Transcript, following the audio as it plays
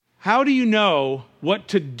How do you know what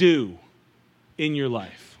to do in your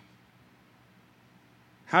life?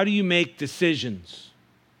 How do you make decisions?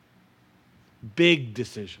 Big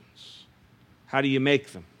decisions. How do you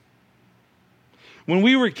make them? When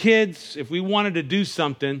we were kids, if we wanted to do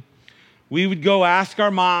something, we would go ask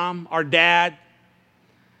our mom, our dad,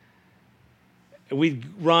 and we'd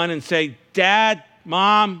run and say, Dad,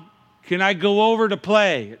 Mom, can I go over to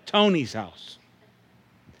play at Tony's house?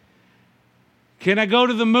 Can I go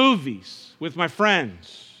to the movies with my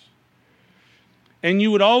friends? And you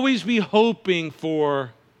would always be hoping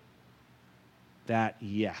for that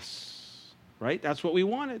yes, right? That's what we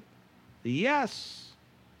wanted, the yes.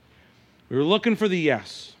 We were looking for the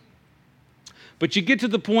yes. But you get to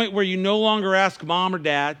the point where you no longer ask mom or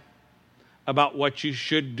dad about what you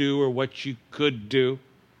should do or what you could do.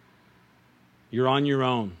 You're on your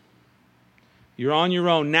own. You're on your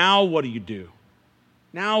own. Now what do you do?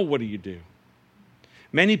 Now what do you do?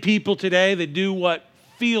 Many people today, they do what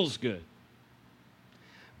feels good.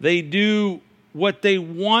 They do what they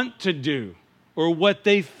want to do or what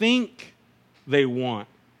they think they want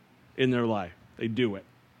in their life. They do it.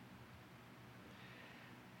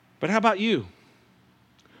 But how about you?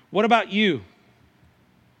 What about you?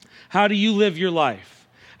 How do you live your life?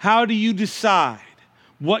 How do you decide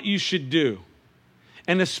what you should do?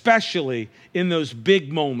 And especially in those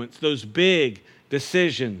big moments, those big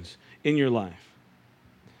decisions in your life.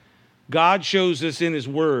 God shows us in His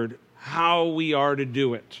Word how we are to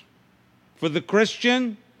do it. For the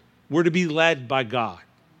Christian, we're to be led by God.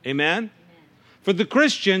 Amen? Amen. For the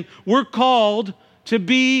Christian, we're called to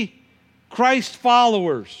be Christ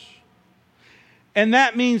followers. And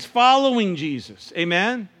that means following Jesus.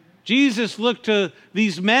 Amen? Jesus looked to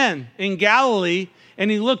these men in Galilee,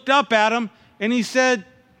 and He looked up at them, and He said,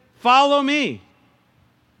 follow me.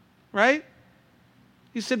 Right?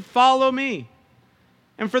 He said, follow me.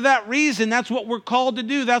 And for that reason, that's what we're called to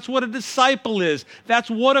do. That's what a disciple is. That's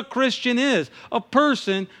what a Christian is. A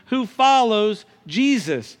person who follows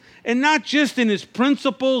Jesus. And not just in His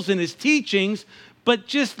principles and His teachings, but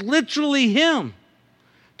just literally Him.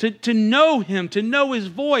 To know Him, to know His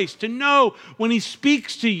voice, to know when He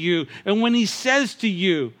speaks to you and when He says to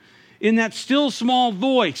you in that still small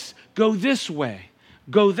voice, go this way,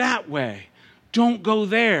 go that way, don't go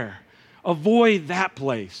there, avoid that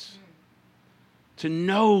place. To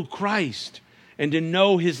know Christ and to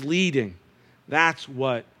know His leading. That's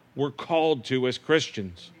what we're called to as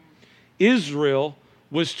Christians. Israel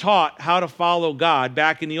was taught how to follow God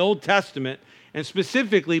back in the Old Testament and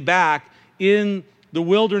specifically back in the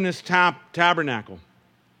wilderness tabernacle.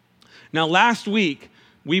 Now, last week,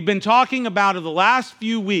 we've been talking about, in the last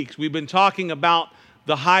few weeks, we've been talking about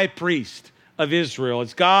the high priest of Israel.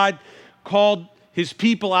 As God called His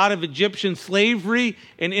people out of Egyptian slavery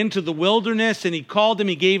and into the wilderness, and He called them,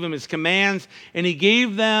 He gave them His commands, and He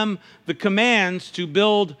gave them the commands to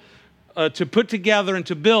build, to put together and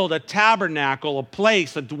to build a tabernacle, a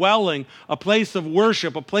place, a dwelling, a place of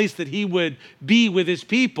worship, a place that He would be with His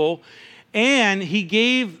people. And He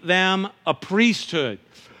gave them a priesthood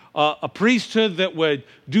that would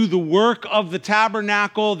do the work of the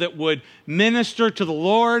tabernacle, that would minister to the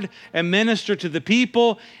Lord and minister to the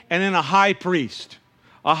people, and then a high priest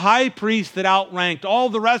that outranked all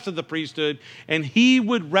the rest of the priesthood, and he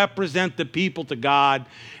would represent the people to God,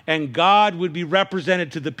 and God would be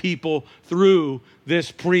represented to the people through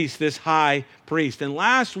this priest, this high priest. And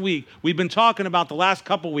last week, we've been talking about, the last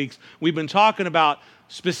couple weeks, we've been talking about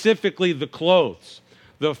specifically the clothes,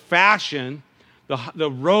 the fashion,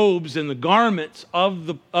 the robes and the garments of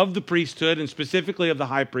the priesthood, and specifically of the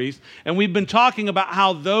high priest. And we've been talking about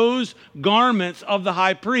how those garments of the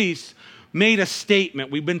high priest made a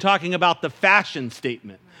statement. We've been talking about the fashion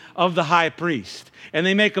statement of the high priest. And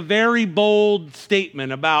they make a very bold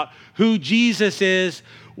statement about who Jesus is,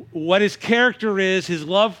 what His character is, His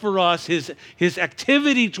love for us, His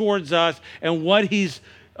activity towards us, and what He's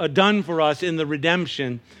done for us in the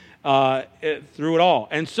redemption through it all.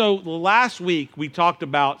 And so last week we talked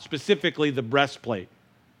about specifically the breastplate.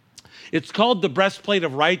 It's called the breastplate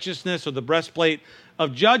of righteousness or the breastplate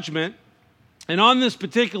of judgment. And on this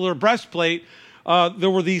particular breastplate, there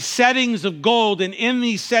were these settings of gold, and in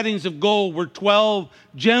these settings of gold were 12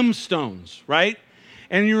 gemstones, right?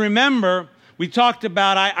 And you remember, we talked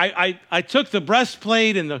about, I took the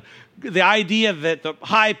breastplate and the idea that the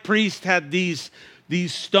high priest had these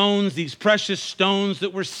stones, these precious stones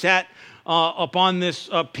that were set upon this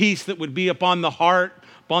piece that would be upon the heart,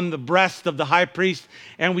 upon the breast of the high priest.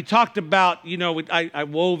 And we talked about, I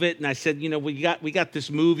wove it, and I said, we got this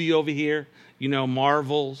movie over here,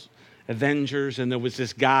 Marvels, Avengers, and there was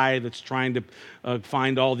this guy that's trying to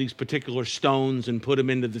find all these particular stones and put them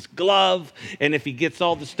into this glove, and if he gets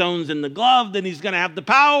all the stones in the glove, then he's going to have the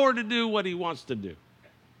power to do what he wants to do.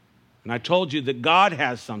 And I told you that God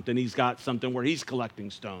has something. He's got something where he's collecting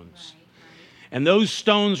stones. And those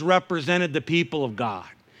stones represented the people of God.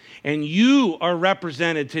 And you are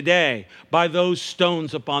represented today by those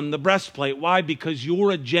stones upon the breastplate. Why? Because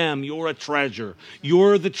you're a gem, you're a treasure.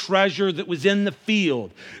 You're the treasure that was in the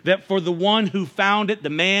field. That for the one who found it,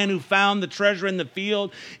 the man who found the treasure in the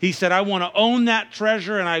field, he said, I want to own that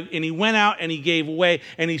treasure. And he went out and he gave away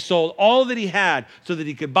and he sold all that he had so that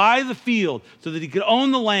he could buy the field, so that he could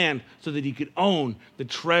own the land, so that he could own the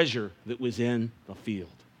treasure that was in the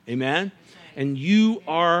field. Amen? And you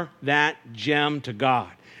are that gem to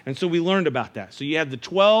God. And so we learned about that. So you had the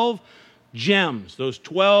 12 gems, those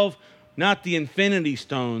 12, not the infinity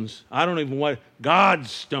stones. I don't even want God's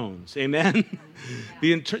stones. Amen?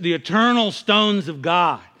 The eternal stones of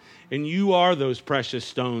God. And you are those precious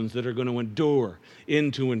stones that are going to endure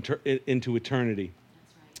into eternity.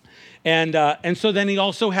 And so then he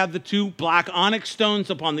also had the 2 black onyx stones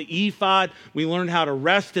upon the ephod. We learned how to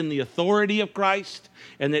rest in the authority of Christ,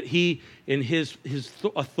 and that he, in his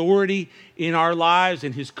authority in our lives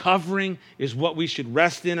and his covering is what we should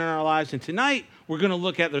rest in our lives. And tonight we're going to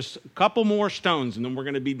look at, there's a couple more stones, and then we're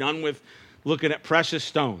going to be done with looking at precious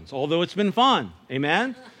stones, although it's been fun.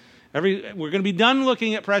 Amen? We're going to be done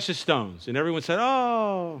looking at precious stones. And everyone said,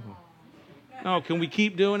 oh, can we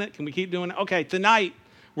keep doing it? Can we keep doing it? Okay, tonight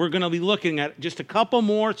we're going to be looking at just a couple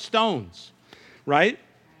more stones, right?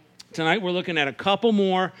 Tonight we're looking at a couple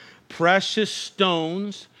more precious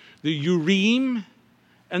stones, the Urim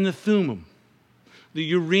and the Thummim. The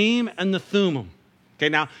Urim and the Thummim. Okay,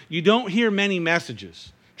 now, you don't hear many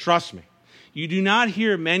messages. Trust me. You do not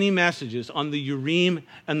hear many messages on the Urim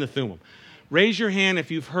and the Thummim. Raise your hand if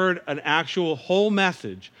you've heard an actual whole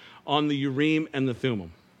message on the Urim and the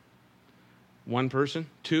Thummim. 1 person?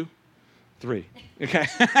 2? 3. Okay.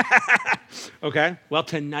 Okay. Well,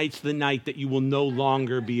 tonight's the night that you will no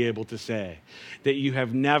longer be able to say that you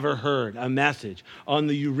have never heard a message on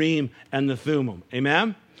the Urim and the Thummim.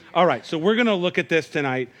 Amen? All right. So we're going to look at this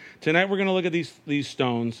tonight. Tonight we're going to look at these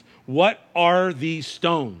stones. What are these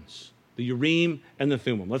stones? The Urim and the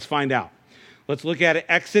Thummim. Let's find out. Let's look at it.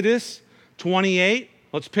 Exodus 28.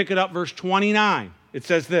 Let's pick it up, verse 29. It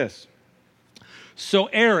says this. So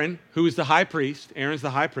Aaron, who is the high priest, Aaron's the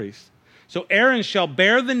high priest. So Aaron shall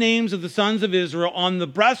bear the names of the sons of Israel on the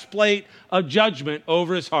breastplate of judgment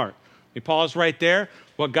over his heart. Let me pause right there.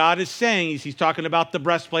 What God is saying is he's talking about the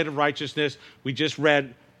breastplate of righteousness. We just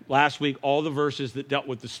read last week all the verses that dealt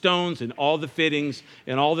with the stones and all the fittings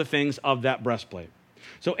and all the things of that breastplate.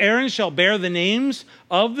 So Aaron shall bear the names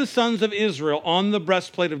of the sons of Israel on the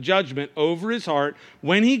breastplate of judgment over his heart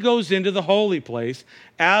when he goes into the holy place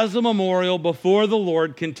as a memorial before the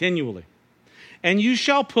Lord continually. And you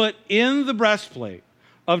shall put in the breastplate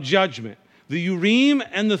of judgment the Urim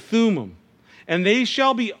and the Thummim, and they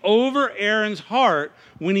shall be over Aaron's heart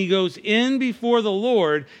when he goes in before the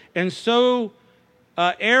Lord. And so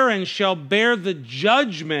Aaron shall bear the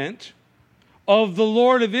judgment of the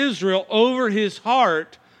Lord of Israel over his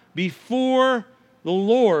heart before the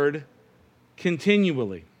Lord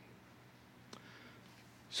continually.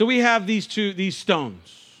 So we have these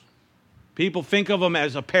stones. People think of them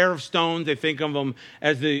as a pair of stones. They think of them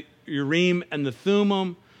as the Urim and the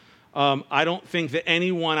Thummim. I don't think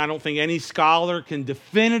any scholar can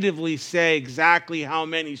definitively say exactly how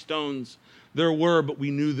many stones there were, but we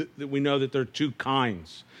know that there are 2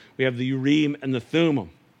 kinds. We have the Urim and the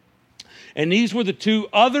Thummim. And these were the 2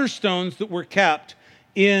 other stones that were kept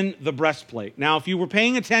in the breastplate. Now, if you were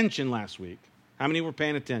paying attention last week, how many were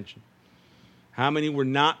paying attention? How many were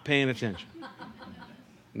not paying attention?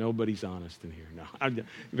 Nobody's honest in here. No,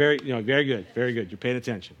 very good, very good. You're paying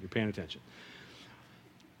attention.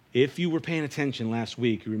 If you were paying attention last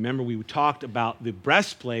week, you remember we talked about the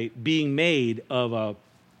breastplate being made of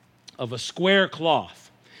a square cloth,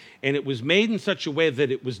 and it was made in such a way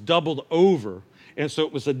that it was doubled over, and so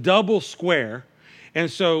it was a double square, and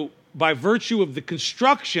so by virtue of the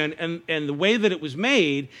construction and the way that it was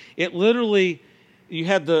made, it literally. You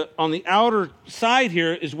had on the outer side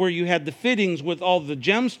here is where you had the fittings with all the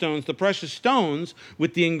gemstones, the precious stones,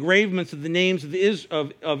 with the engravements of the names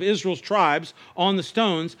of Israel's tribes on the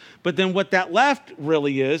stones. But then what that left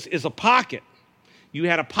really is a pocket. You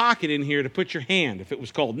had a pocket in here to put your hand if it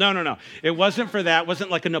was cold. No. It wasn't for that. It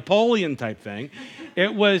wasn't like a Napoleon type thing.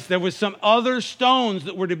 There was some other stones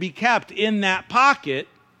that were to be kept in that pocket,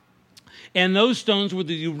 and those stones were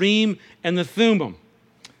the Urim and the Thummim.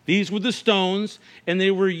 These were the stones, and they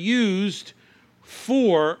were used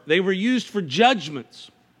they were used for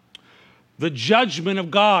judgments. The judgment of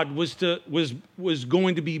God was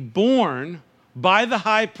going to be borne by the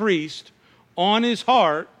high priest on his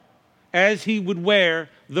heart as he would wear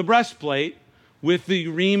the breastplate with the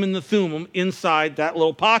Urim and the Thummim inside that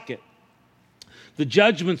little pocket. The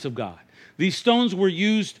judgments of God. These stones were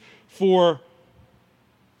used for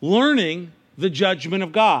learning the judgment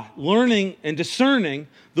of God, learning and discerning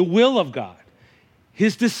the will of God,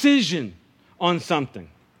 his decision on something.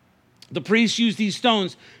 The priests used these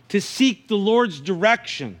stones to seek the Lord's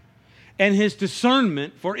direction and his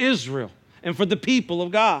discernment for Israel and for the people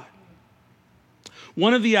of God.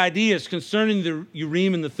 One of the ideas concerning the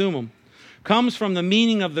Urim and the Thummim comes from the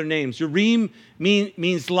meaning of their names. Urim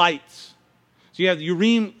means lights. So you have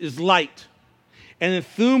Urim is light. And the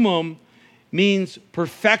Thummim means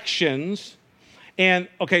perfections. And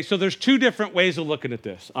okay, so there's two different ways of looking at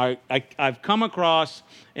this. I've come across,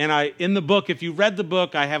 and in the book, if you read the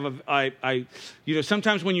book,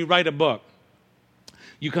 sometimes when you write a book,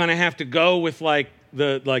 you kind of have to go with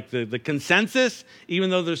the consensus, even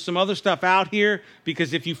though there's some other stuff out here,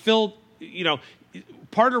 because if you feel,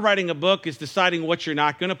 part of writing a book is deciding what you're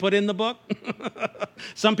not going to put in the book.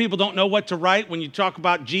 Some people don't know what to write. When you talk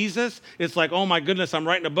about Jesus, it's like, oh my goodness, I'm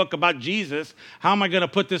writing a book about Jesus. How am I going to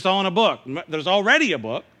put this all in a book? There's already a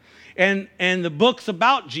book. And the book's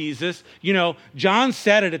about Jesus. John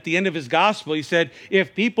said it at the end of his gospel. He said,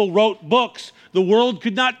 if people wrote books, the world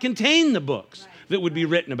could not contain the books that would be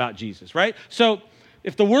written about Jesus, right? So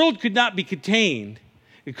if the world could not be contained,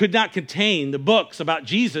 it could not contain the books about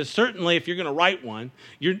Jesus. Certainly, if you're going to write one,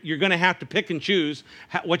 you're going to have to pick and choose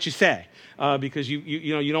what you say, because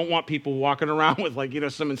you don't want people walking around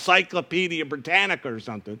with some Encyclopedia Britannica or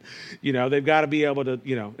something. They've got to be able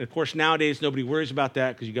to. Of course, nowadays nobody worries about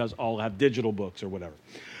that because you guys all have digital books or whatever.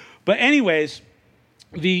 But anyways,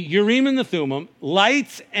 the Urim and the Thummim,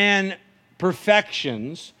 lights and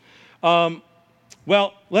perfections.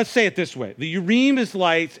 Well, let's say it this way. The Urim is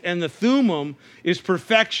lights and the Thummim is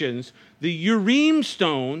perfections. The Urim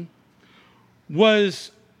stone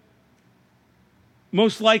was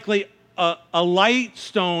most likely a light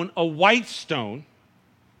stone, a white stone.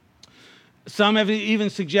 Some have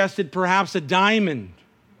even suggested perhaps a diamond,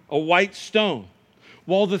 a white stone,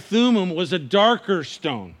 while the Thummim was a darker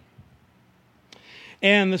stone.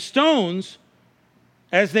 And the stones,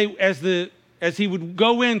 as he would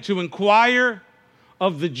go in to inquire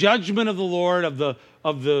of the judgment of the Lord, of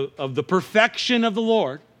the perfection of the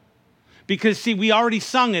Lord. Because, see, we already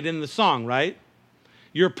sung it in the song, right?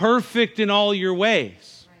 You're perfect in all your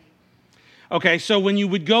ways. Okay, so when you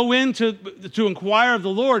would go in to inquire of the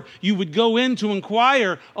Lord, you would go in to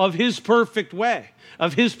inquire of his perfect way,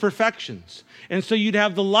 of his perfections. And so you'd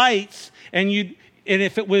have the lights, and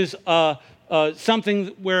if it was something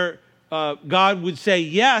where God would say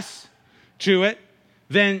yes to it,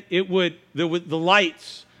 then the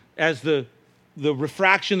lights, as the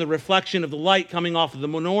refraction, the reflection of the light coming off of the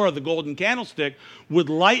menorah, the golden candlestick, would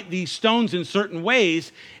light these stones in certain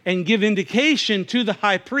ways and give indication to the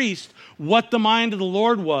high priest what the mind of the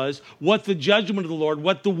Lord was, what the judgment of the Lord,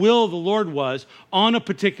 what the will of the Lord was on a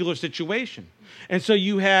particular situation. And so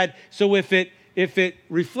if it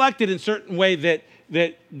reflected in a certain way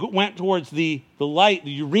that went towards the light,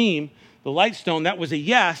 the Urim, the light stone, that was a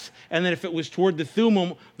yes. And then if it was toward the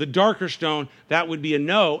Thummim, the darker stone, that would be a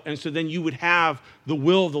no. And so then you would have the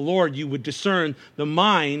will of the Lord. You would discern the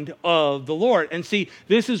mind of the Lord. And see,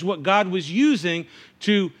 this is what God was using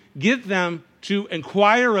to get them to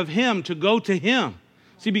inquire of him, to go to him.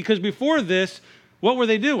 See, because before this, what were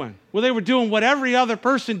they doing? Well, they were doing what every other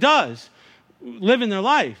person does, living their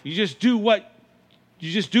life. You just do what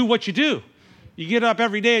you do. You get up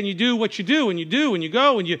every day and you do what you do, and you do, and you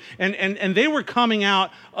go, and they were coming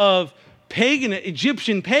out of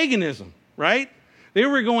Egyptian paganism, right? They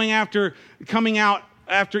were coming out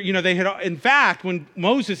after, they had, in fact, when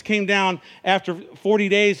Moses came down after 40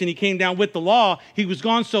 days and he came down with the law, he was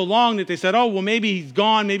gone so long that they said, oh, well, maybe he's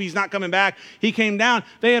gone, maybe he's not coming back. He came down.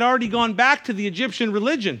 They had already gone back to the Egyptian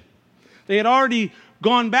religion. They had already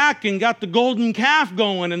gone back and got the golden calf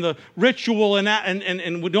going and the ritual and that,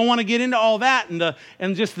 and we don't want to get into all that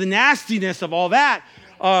and just the nastiness of all that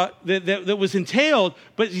that was entailed.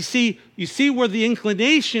 But you see where the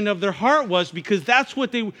inclination of their heart was, because that's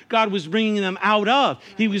what God was bringing them out of.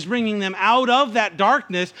 He was bringing them out of that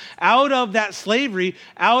darkness, out of that slavery,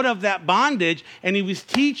 out of that bondage, and he was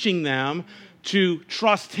teaching them to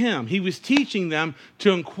trust him. He was teaching them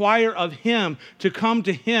to inquire of him, to come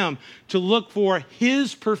to him, to look for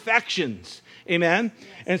his perfections. Amen? Yes.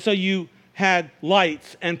 And so you had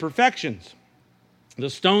lights and perfections.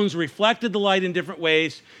 The stones reflected the light in different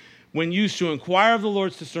ways, when used to inquire of the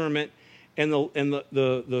Lord's discernment, and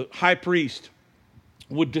the high priest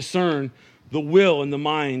would discern the will and the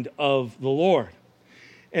mind of the Lord.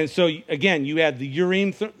 And so, again, you had the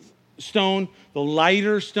Urim stone, the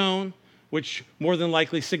lighter stone, which more than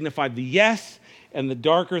likely signified the yes, and the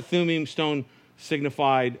darker Thummim stone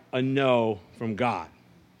signified a no from God.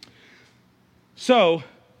 So,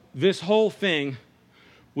 this whole thing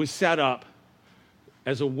was set up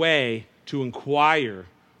as a way to inquire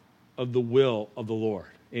of the will of the Lord.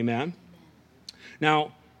 Amen?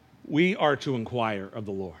 Now, we are to inquire of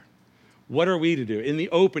the Lord. What are we to do? In the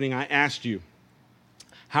opening, I asked you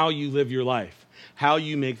how you live your life, how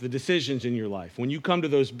you make the decisions in your life. When you come to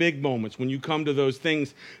those big moments, when you come to those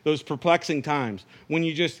things, those perplexing times, when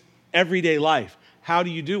you just everyday life, how do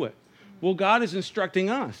you do it? Well, God is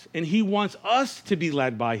instructing us, and he wants us to be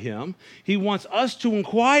led by him. He wants us to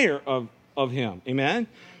inquire of him. Amen?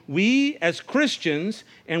 We, as Christians,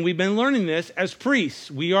 and we've been learning this as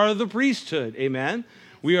priests, we are the priesthood. Amen?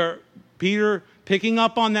 We are, Peter picking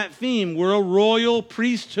up on that theme, we're a royal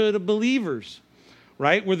priesthood of believers,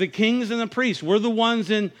 right? We're the kings and the priests. We're the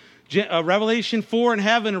ones in Revelation 4 in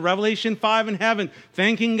heaven and Revelation 5 in heaven,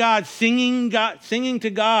 thanking God, singing to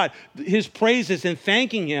God his praises and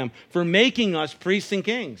thanking him for making us priests and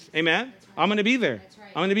kings. Amen? Right. I'm going to be there. Right.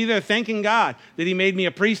 I'm going to be there thanking God that he made me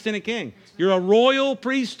a priest and a king. Right. You're a royal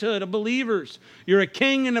priesthood of believers. You're a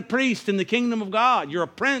king and a priest in the kingdom of God. You're a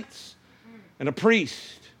prince and a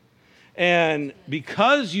priest. And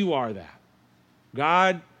because you are that,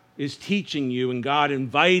 God is teaching you and God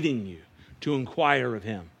inviting you to inquire of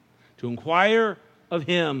him. To inquire of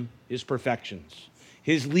him, his perfections,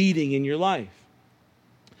 his leading in your life.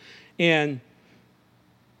 And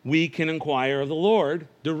we can inquire of the Lord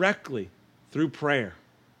directly through prayer.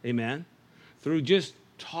 Amen? Through just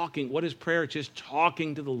talking. What is prayer? It's just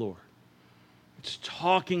talking to the Lord. It's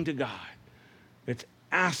talking to God. It's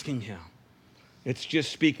asking him. It's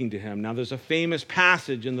just speaking to him. Now, there's a famous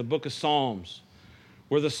passage in the book of Psalms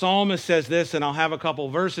where the psalmist says this, and I'll have a couple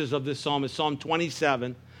verses of this psalm. It's Psalm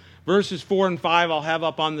 27. Verses 4 and 5 I'll have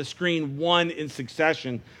up on the screen, one in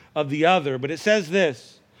succession of the other. But it says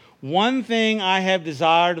this, one thing I have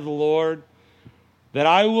desired of the Lord, that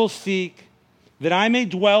I will seek, that I may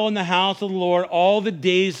dwell in the house of the Lord all the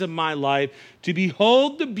days of my life, to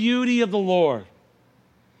behold the beauty of the Lord.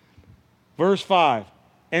 Verse 5,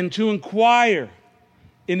 and to inquire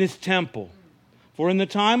in his temple. For in the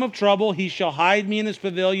time of trouble he shall hide me in his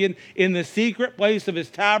pavilion. In the secret place of his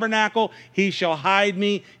tabernacle he shall hide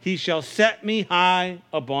me. He shall set me high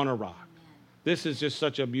upon a rock. This is just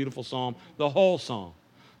such a beautiful psalm. The whole psalm.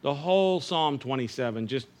 The whole Psalm 27.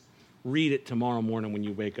 Just read it tomorrow morning when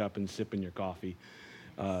you wake up and sipping your coffee.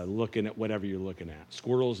 Looking at whatever you're looking at.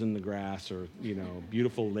 Squirrels in the grass, or,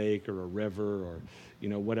 beautiful lake or a river, or,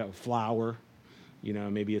 whatever, flower.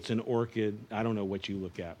 Maybe it's an orchid. I don't know what you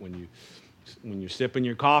look at when you're sipping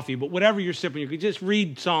your coffee, but whatever you're sipping, you can just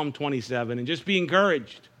read Psalm 27 and just be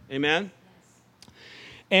encouraged. Amen? Yes.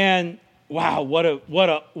 And wow, what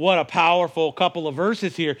a powerful couple of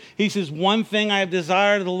verses here. He says, one thing I have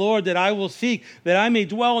desired of the Lord that I will seek, that I may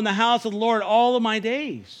dwell in the house of the Lord all of my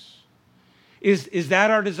days. Is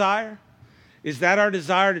that our desire? Is that our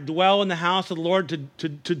desire, to dwell in the house of the Lord,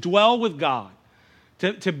 to dwell with God,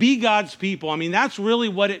 to be God's people? I mean, that's really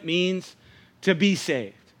what it means to be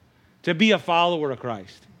saved, to be a follower of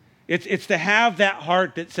Christ. It's to have that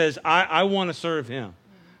heart that says, I want to serve him.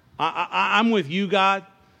 I'm with you, God.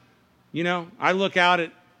 I look out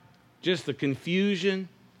at just the confusion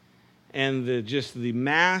and the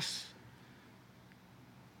mass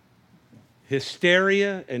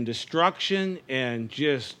hysteria and destruction and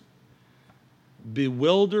just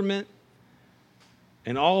bewilderment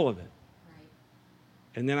and all of it. Right.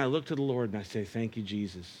 And then I look to the Lord and I say, thank you,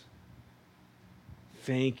 Jesus.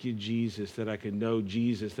 Thank you, Jesus, that I can know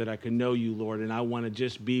Jesus, that I can know you, Lord, and I want to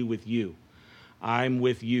just be with you. I'm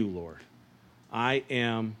with you, Lord. I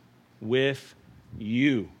am with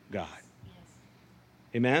you, God. Yes.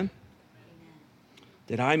 Amen?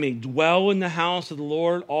 That I may dwell in the house of the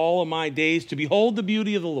Lord all of my days, to behold the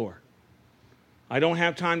beauty of the Lord. I don't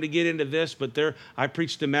have time to get into this, but I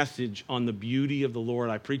preached a message on the beauty of the Lord.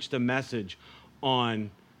 I preached a message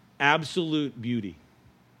on absolute beauty.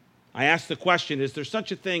 I asked the question, is there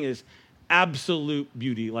such a thing as absolute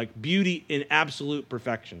beauty, like beauty in absolute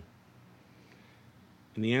perfection?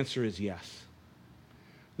 And the answer is yes.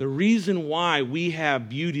 The reason why we have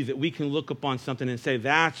beauty, that we can look upon something and say,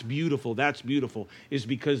 that's beautiful, is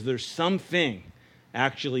because there's something,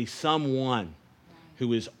 actually someone,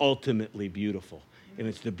 who is ultimately beautiful. And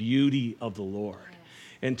it's the beauty of the Lord.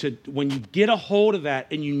 And when you get a hold of that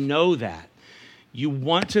and you know that, You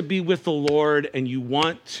want to be with the Lord, and you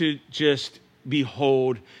want to just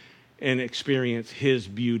behold and experience his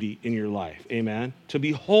beauty in your life. Amen? To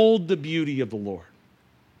behold the beauty of the Lord.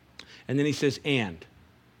 And then he says, and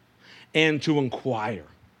to inquire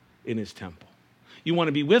in his temple. You want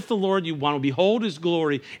to be with the Lord, you want to behold his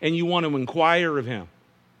glory, and you want to inquire of him.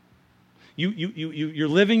 You're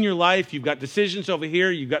living your life, you've got decisions over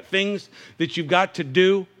here, you've got things that you've got to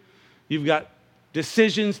do, you've got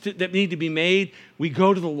decisions that need to be made. We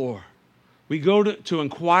go to the Lord. We go to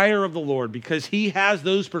inquire of the Lord because he has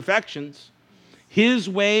those perfections. His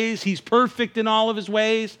ways, he's perfect in all of his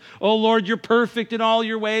ways. Oh Lord, you're perfect in all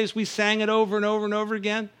your ways. We sang it over and over and over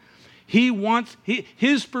again. He wants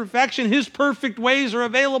his perfection, his perfect ways are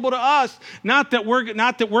available to us. Not that we're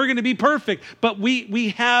going to be perfect, but we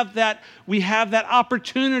have that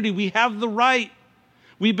opportunity. We have the right.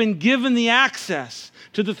 We've been given the access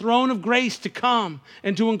to the throne of grace to come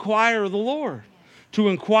and to inquire of the Lord, to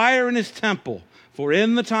inquire in his temple. For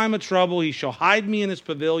in the time of trouble, he shall hide me in his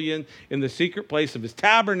pavilion, in the secret place of his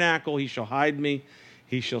tabernacle, he shall hide me.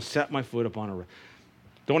 He shall set my foot upon a rock.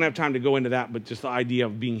 Don't have time to go into that, but just the idea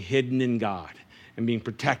of being hidden in God and being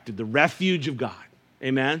protected, the refuge of God.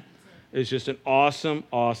 Amen? It's just an awesome,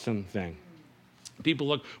 awesome thing. People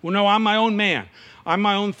look, well, no, I'm my own man. I'm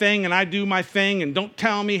my own thing, and I do my thing, and don't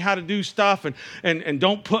tell me how to do stuff, and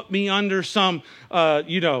don't put me under some,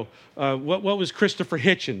 what was Christopher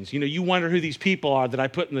Hitchens? You wonder who these people are that I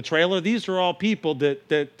put in the trailer. These are all people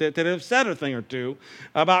that have said a thing or two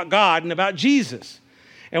about God and about Jesus.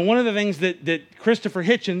 And one of the things that Christopher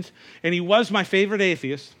Hitchens, and he was my favorite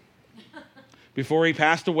atheist before he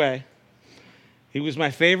passed away. He was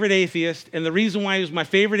my favorite atheist, and the reason why he was my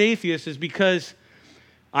favorite atheist is because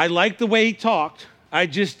I liked the way he talked. I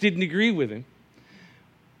just didn't agree with him.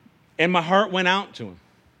 And my heart went out to him.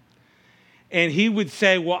 And he would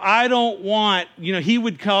say, well, I don't want, he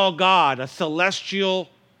would call God a celestial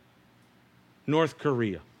North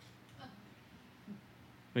Korea.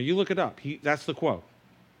 Now you look it up. That's the quote.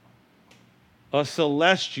 A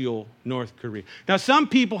celestial North Korea. Now some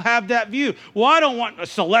people have that view. Well, I don't want a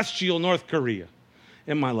celestial North Korea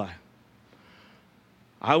in my life.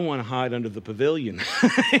 I want to hide under the pavilion.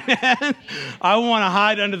 I want to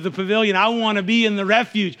hide under the pavilion. I want to be in the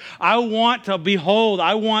refuge. I want to behold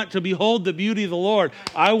the beauty of the Lord.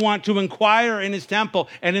 I want to inquire in his temple.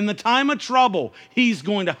 And in the time of trouble, he's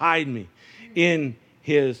going to hide me in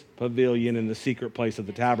his pavilion in the secret place of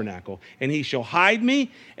the tabernacle. And he shall hide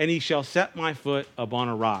me, and he shall set my foot upon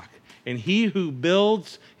a rock. And he who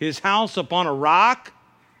builds his house upon a rock,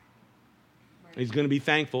 he's going to be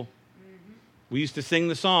thankful. We used to sing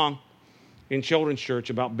the song in children's church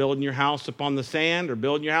about building your house upon the sand or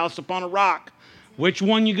building your house upon a rock. Which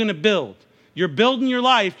one are you going to build? You're building your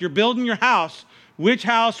life. You're building your house. Which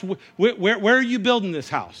house? Where are you building this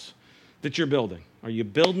house that you're building? Are you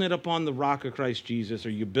building it upon the rock of Christ Jesus? Are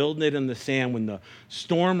you building it in the sand when the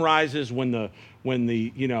storm rises, when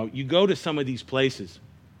you go to some of these places.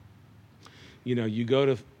 You go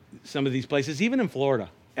to some of these places, even in Florida.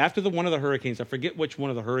 After one of the hurricanes, I forget which one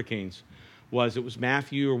of the hurricanes was. It was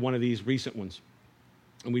Matthew or one of these recent ones.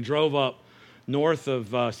 And we drove up north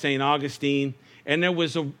of St. Augustine, and there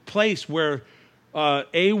was a place where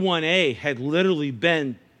A1A had literally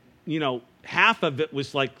been, half of it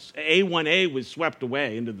was like A1A was swept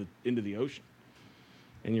away into the ocean.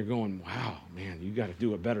 And you're going, wow, man, you got to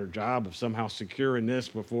do a better job of somehow securing this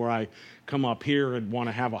before I come up here and want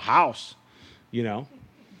to have a house, And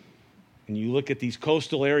you look at these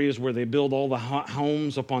coastal areas where they build all the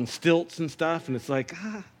homes up on stilts and stuff, and it's like,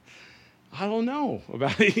 I don't know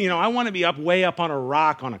about it. I want to be way up on a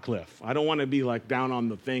rock on a cliff. I don't want to be like down on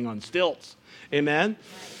the thing on stilts. Amen?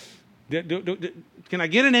 Can I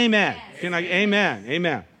get an amen? Amen.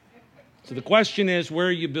 Amen. So the question is, where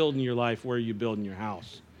are you building your life? Where are you building your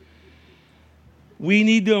house? We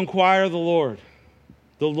need to inquire of the Lord.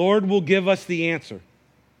 The Lord will give us the answer.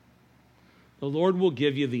 The Lord will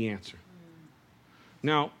give you the answer.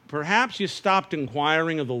 Now, perhaps you stopped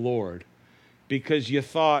inquiring of the Lord because you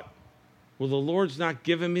thought, well, the Lord's not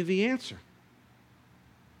giving me the answer.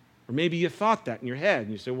 Or maybe you thought that in your head,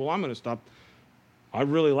 and you said, well, I'm going to stop. I'd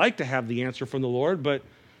really like to have the answer from the Lord, but it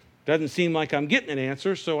doesn't seem like I'm getting an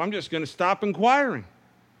answer, so I'm just going to stop inquiring.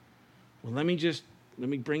 Well, let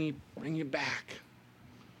me bring you back.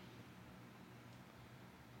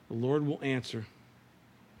 The Lord will answer.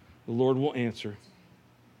 The Lord will answer.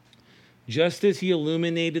 Just as he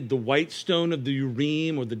illuminated the white stone of the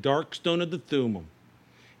Urim or the dark stone of the Thummim,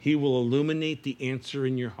 he will illuminate the answer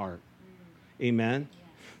in your heart. Amen? Yes.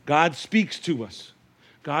 God speaks to us.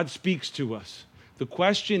 God speaks to us. The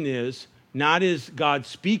question is, Not is God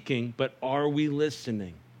speaking, but are we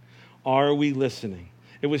listening? Are we listening?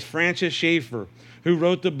 It was Francis Schaeffer who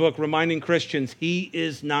wrote the book reminding Christians he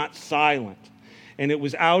is not silent. And it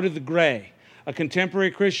was Out of the Gray, a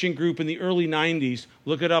contemporary Christian group in the early 90s.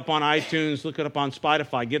 Look it up on iTunes, look it up on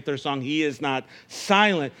Spotify. Get their song, He Is Not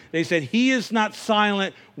Silent. They said, He is not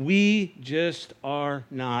silent. We just are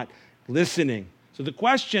not listening. So the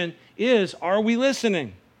question is, are we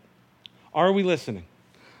listening? Are we listening?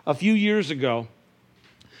 A few years ago,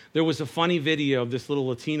 there was a funny video of this little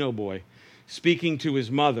Latino boy speaking to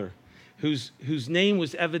his mother, whose name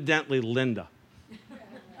was evidently Linda.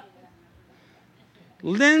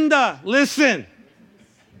 Linda, listen.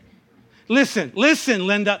 Listen,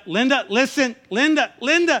 Linda. Linda, listen. Linda.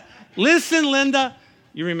 Listen, Linda.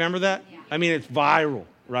 You remember that? Yeah. I mean, it's viral,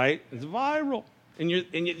 right? It's viral. And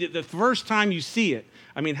the first time you see it,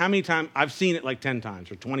 I mean, how many times? I've seen it like 10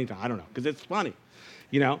 times or 20 times. I don't know, because it's funny,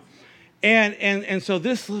 you know? And so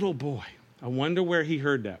this little boy, I wonder where he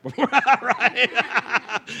heard that before, right?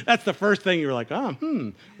 That's the first thing you're like,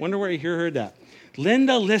 wonder where he heard that.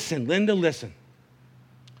 Linda, listen.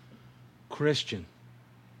 Christian,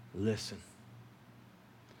 listen.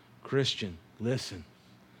 Christian, listen.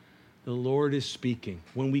 The Lord is speaking.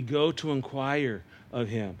 When we go to inquire of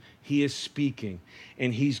him, he is speaking,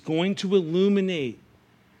 and he's going to illuminate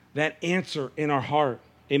that answer in our heart.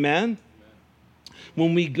 Amen?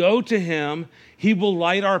 When we go to him, he will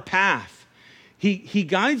light our path. He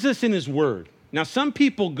guides us in his word. Now, some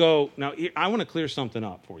people go, now I want to clear something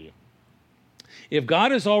up for you. If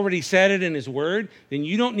God has already said it in his word, then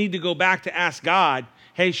you don't need to go back to ask God,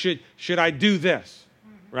 hey, should I do this?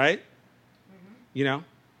 Mm-hmm. Right? Mm-hmm. You know?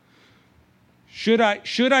 Should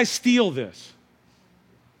I steal this?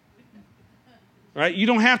 Right? You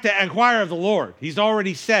don't have to inquire of the Lord. He's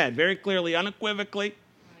already said very clearly, unequivocally,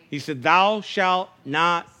 he said, thou shalt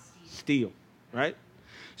not steal. Right?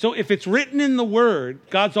 So if it's written in the word,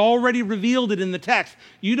 God's already revealed it in the text.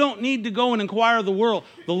 You don't need to go and inquire of the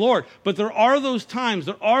Lord. But there are those times,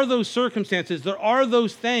 there are those circumstances, there are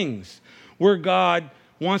those things where God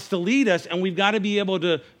wants to lead us, and we've got to be able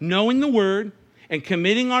to, knowing the word and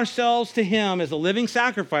committing ourselves to him as a living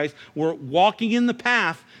sacrifice, we're walking in the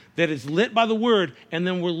path that is lit by the word, and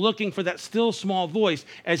then we're looking for that still small voice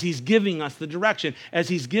as he's giving us the direction, as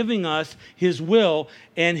he's giving us his will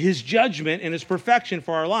and his judgment and his perfection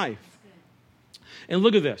for our life. And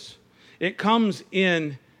look at this. It comes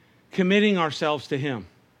in committing ourselves to him.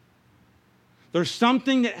 There's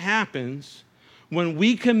something that happens when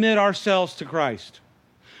we commit ourselves to Christ.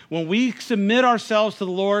 When we submit ourselves to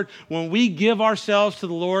the Lord, when we give ourselves to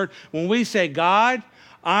the Lord, when we say, God,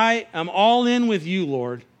 I am all in with you,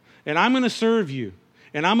 Lord, and I'm going to serve you,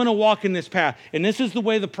 and I'm going to walk in this path. And this is the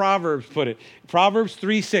way the Proverbs put it. Proverbs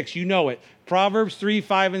 3:6, you know it. Proverbs 3,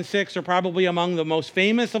 5, and 6 are probably among the most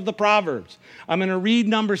famous of the Proverbs. I'm going to read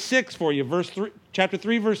number 6 for you, chapter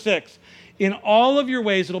 3, verse 6. In all of your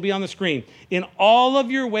ways, it'll be on the screen. In all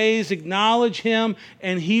of your ways, acknowledge him,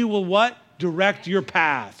 and he will what? Direct your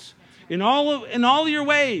paths. In all of your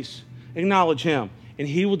ways, acknowledge him, and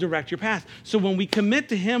he will direct your path. So when we commit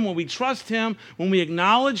to him, when we trust him, when we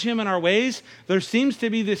acknowledge him in our ways, there seems to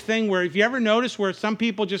be this thing where, if you ever notice, where some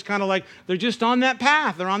people just kind of like, they're just on that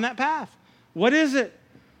path. They're on that path. What is it?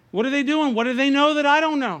 What are they doing? What do they know that I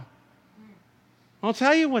don't know? I'll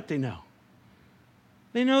tell you what they know.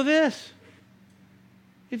 They know this.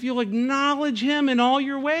 If you'll acknowledge him in all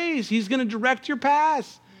your ways, he's going to direct your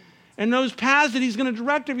paths. And those paths that he's going to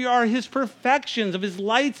direct of you are his perfections, of his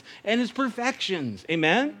lights and his perfections.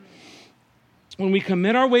 Amen? When we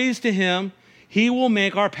commit our ways to him, he will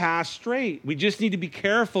make our paths straight. We just need to be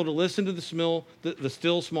careful to listen to the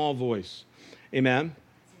still small voice. Amen?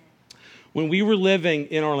 When we were living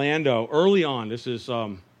in Orlando, early on,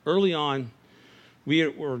 we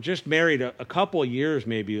were just married a couple of years,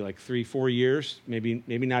 maybe like 3-4 years, maybe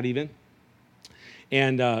not even.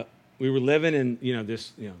 And we were living in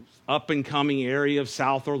this up and coming area of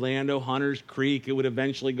South Orlando, Hunters Creek. It would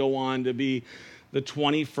eventually go on to be the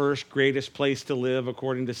 21st greatest place to live,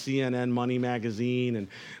 according to CNN Money Magazine. And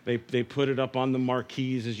they put it up on the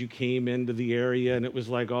marquees as you came into the area, and it was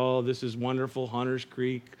like, oh, this is wonderful, Hunters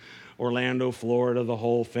Creek, Orlando, Florida, the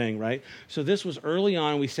whole thing, right? So this was early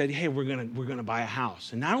on. We said, hey, we're gonna buy a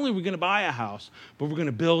house. And not only are we gonna buy a house, but we're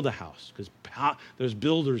gonna build a house, because there's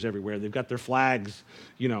builders everywhere. They've got their flags,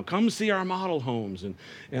 come see our model homes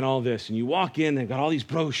and all this. And you walk in, they've got all these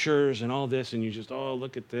brochures and all this, and you just, oh,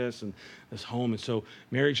 look at this and this home. And so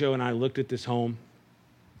Mary Jo and I looked at this home,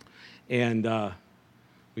 and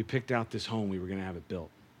we picked out this home. We were gonna have it built.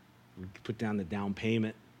 We put down the down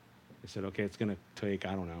payment. I said, okay, it's gonna take,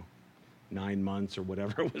 I don't know, 9 months or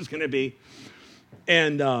whatever it was going to be.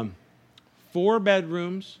 And 4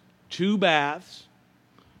 bedrooms, 2 baths,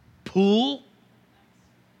 pool,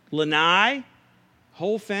 lanai,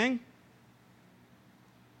 whole thing,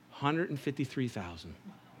 $153,000.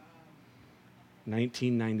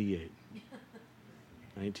 1998.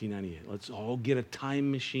 1998. Let's all get a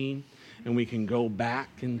time machine and we can go back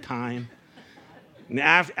in time. And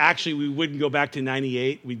actually, we wouldn't go back to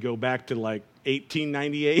 98. We'd go back to like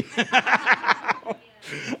 1898.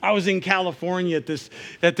 I was in California at this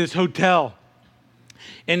hotel.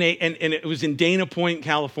 And it was in Dana Point,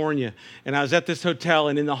 California. And I was at this hotel,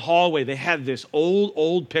 and in the hallway, they had this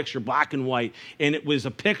old picture, black and white. And it was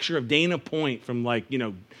a picture of Dana Point from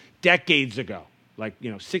decades ago,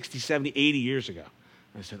 60, 70, 80 years ago.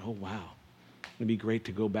 And I said, oh, wow. It'd be great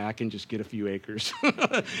to go back and just get a few acres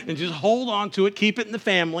and just hold on to it, keep it in the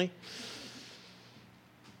family.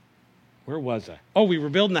 Where was I? Oh, we were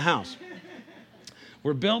building the house.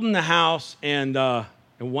 We're building the house, and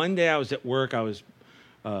one day I was at work. I was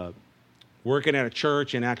working at a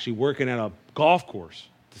church and actually working at a golf course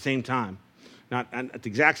at the same time. Not at the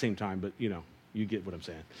exact same time, but, you get what I'm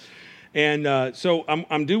saying. And so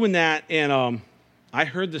I'm doing that, and I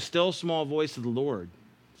heard the still small voice of the Lord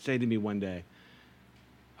say to me one day,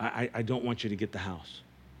 I don't want you to get the house.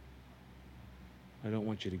 I don't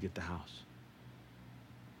want you to get the house.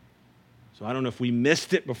 So I don't know if we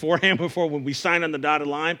missed it beforehand before when we signed on the dotted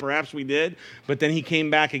line. Perhaps we did. But then he came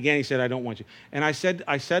back again. He said, I don't want you. And I said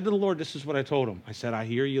to the Lord, this is what I told him. I said, I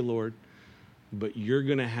hear you, Lord, but you're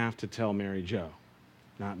going to have to tell Mary Jo,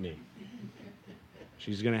 not me.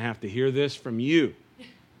 She's going to have to hear this from you.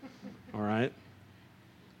 All right?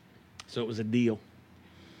 So it was a deal.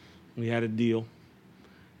 We had a deal.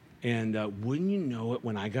 And wouldn't you know it,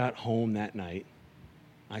 when I got home that night,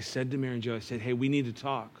 I said to Mary Jo, I said, hey, we need to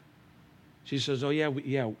talk. She says, oh,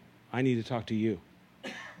 yeah, I need to talk to you.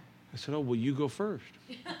 I said, oh, well, you go first.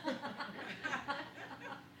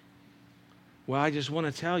 Well, I just want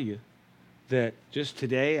to tell you that just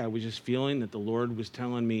today I was just feeling that the Lord was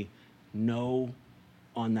telling me no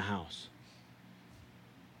on the house.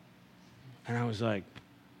 And I was like,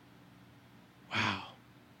 wow.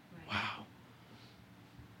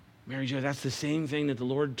 Mary Jo, that's the same thing that the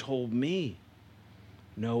Lord told me,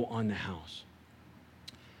 no on the house.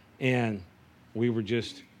 And we were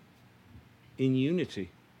just in unity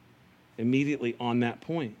immediately on that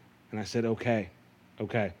point. And I said, okay.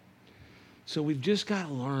 So we've just got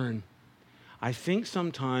to learn. I think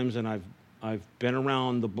sometimes, and I've been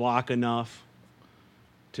around the block enough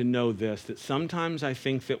to know this, that sometimes I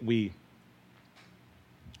think that we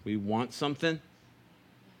want something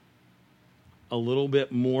a little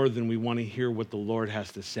bit more than we want to hear what the Lord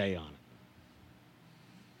has to say on it.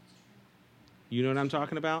 You know what I'm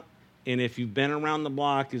talking about? And if you've been around the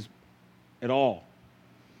block at all,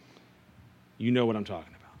 you know what I'm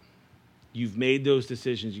talking about. You've made those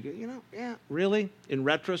decisions. You go, yeah, really? In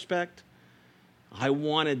retrospect, I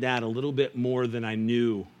wanted that a little bit more than I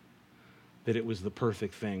knew that it was the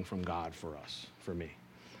perfect thing from God for us, for me.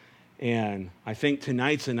 And I think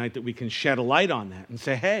tonight's a night that we can shed a light on that and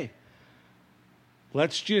say, hey,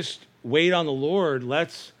 let's just wait on the Lord.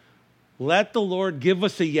 Let's let the Lord give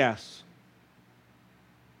us a yes.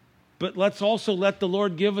 But let's also let the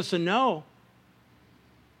Lord give us a no.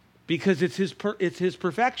 Because it's his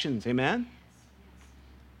perfections, amen?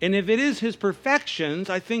 And if it is his perfections,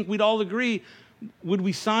 I think we'd all agree, would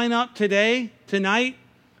we sign up tonight,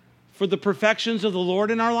 for the perfections of the Lord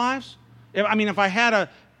in our lives? If I had a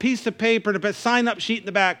piece of paper to put sign up sheet in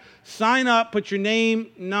the back, sign up, put your name,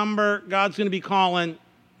 number, God's going to be calling,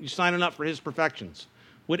 you're signing up for his perfections.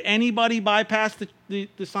 Would anybody bypass the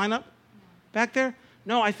sign up back there?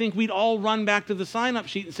 No, I think we'd all run back to the sign up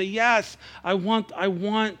sheet and say, yes, I want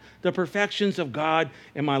the perfections of God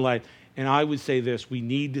in my life. And I would say this, we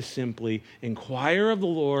need to simply inquire of the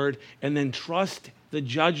Lord and then trust the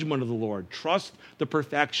judgment of the Lord. Trust the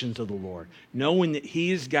perfections of the Lord, knowing that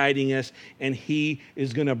he is guiding us and he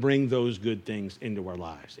is going to bring those good things into our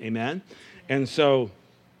lives. Amen? And so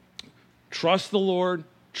trust the Lord,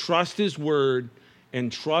 trust his word,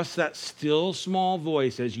 and trust that still small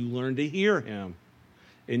voice as you learn to hear him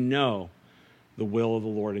and know the will of the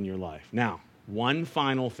Lord in your life. Now, one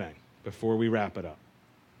final thing before we wrap it up.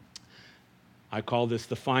 I call this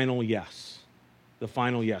the final yes. The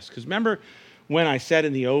final yes. Because remember when I said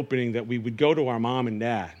in the opening that we would go to our mom and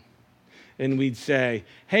dad and we'd say,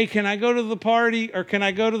 hey, can I go to the party, or can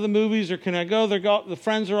I go to the movies, or can I go? The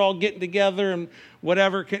friends are all getting together and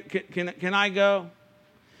whatever. Can I go?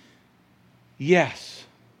 Yes.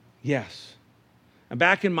 And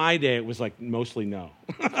back in my day, it was like mostly no.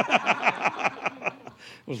 It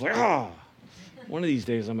was like, One of these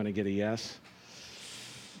days I'm going to get a yes.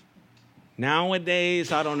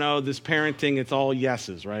 Nowadays, I don't know, this parenting, it's all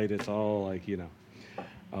yeses, right? It's all like,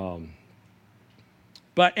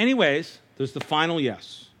 But anyways, there's the final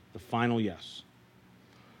yes. The final yes.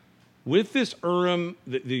 With this Urim,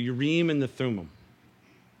 the Urim and the Thummim,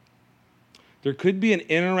 there could be an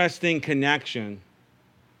interesting connection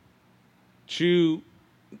to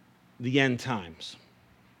the end times.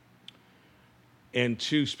 And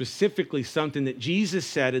to specifically something that Jesus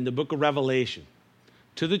said in the book of Revelation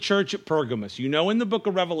to the church at Pergamos. You know, in the book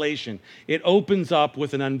of Revelation, it opens up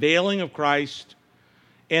with an unveiling of Christ,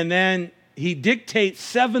 and then he dictates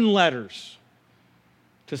 7 letters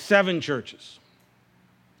to 7 churches.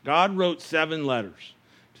 God wrote 7 letters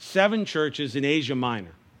to 7 churches in Asia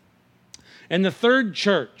Minor. And the third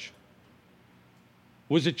church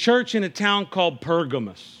was a church in a town called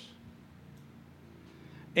Pergamos.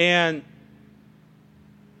 And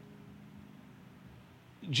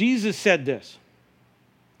Jesus said this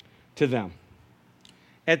to them.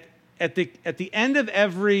 At the end of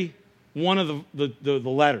every one of the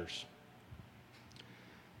letters,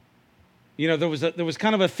 there was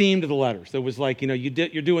kind of a theme to the letters. There was like,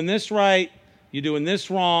 you're doing this right, you're doing this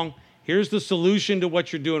wrong. Here's the solution to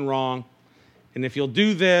what you're doing wrong. And if you'll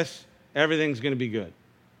do this, everything's going to be good.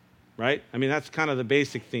 Right? I mean, that's kind of the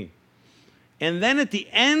basic theme. And then at the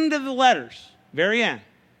end of the letters, very end,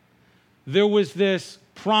 there was this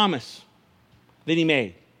promise that he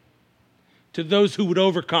made to those who would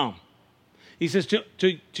overcome. He says,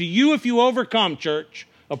 to you, if you overcome, church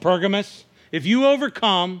of Pergamos, if you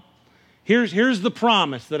overcome, here's the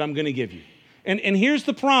promise that I'm going to give you. And here's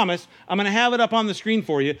the promise. I'm going to have it up on the screen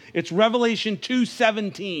for you. It's Revelation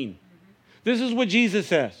 2:17. This is what Jesus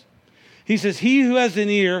says. He says, he who has an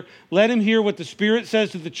ear, let him hear what the Spirit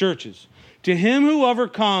says to the churches. To him who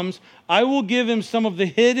overcomes, I will give him some of the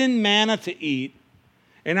hidden manna to eat.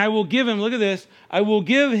 And I will give him, look at this, I will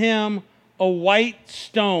give him a white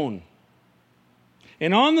stone.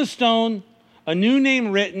 And on the stone, a new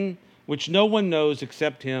name written, which no one knows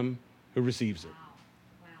except him who receives it.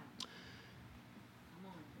 Wow.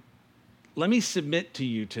 Let me submit to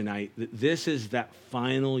you tonight that this is that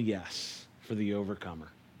final yes for the overcomer.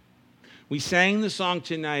 We sang the song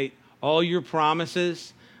tonight, all your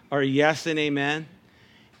promises are yes and amen.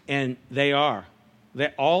 And they are.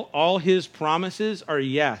 All his promises are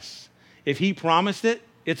yes. If he promised it,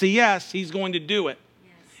 it's a yes. He's going to do it.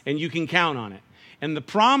 Yes. And you can count on it. And the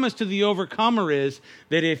promise to the overcomer is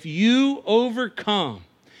that if you overcome,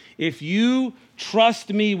 if you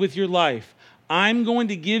trust me with your life, I'm going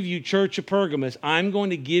to give you, Church of Pergamos, I'm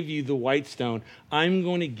going to give you the white stone. I'm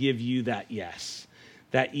going to give you that yes.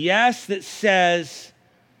 That yes that says,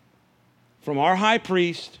 from our high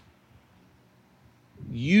priest,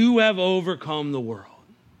 you have overcome the world.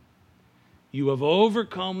 You have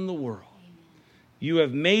overcome the world. Amen. You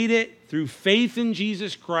have made it through faith in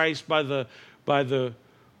Jesus Christ by the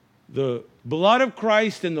blood of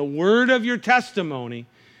Christ and the word of your testimony.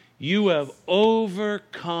 You have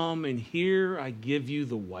overcome, and here I give you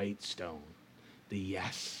the white stone, the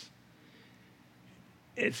yes.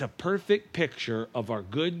 It's a perfect picture of our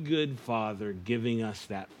good Father giving us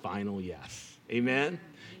that final yes. Amen?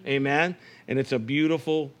 Amen? And it's a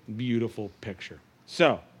beautiful, beautiful picture.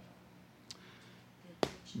 So,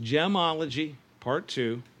 Gemology, part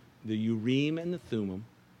 2, the Urim and the Thummim.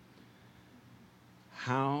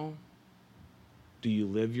 How do you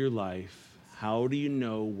live your life? How do you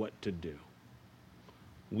know what to do?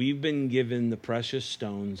 We've been given the precious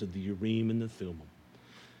stones of the Urim and the Thummim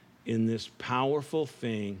in this powerful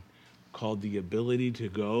thing called the ability to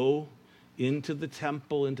go into the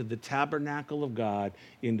temple, into the tabernacle of God,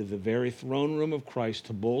 into the very throne room of Christ,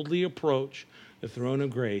 to boldly approach the throne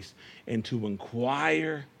of grace and to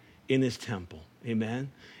inquire in his temple. Amen?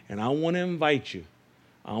 And I want to invite you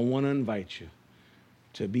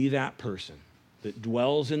to be that person that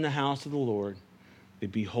dwells in the house of the Lord,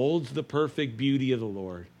 that beholds the perfect beauty of the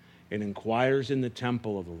Lord, and inquires in the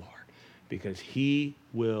temple of the Lord, because he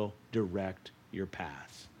will direct your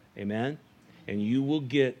paths. Amen? And you will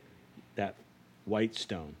get that white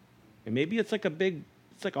stone. And maybe it's like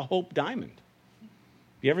a Hope Diamond.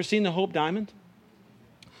 You ever seen the Hope Diamond?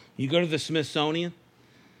 You go to the Smithsonian,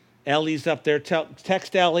 Ellie's up there,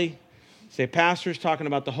 text Ellie, say, Pastor's talking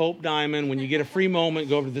about the Hope Diamond. When you get a free moment,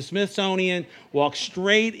 go over to the Smithsonian, walk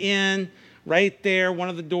straight in, right there, one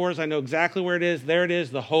of the doors. I know exactly where it is. There it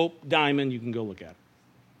is, the Hope Diamond. You can go look at it.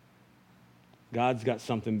 God's got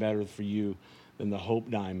something better for you than the Hope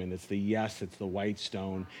Diamond. It's the yes, it's the white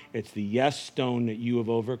stone. It's the yes stone that you have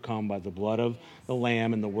overcome by the blood of the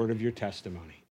Lamb and the word of your testimony.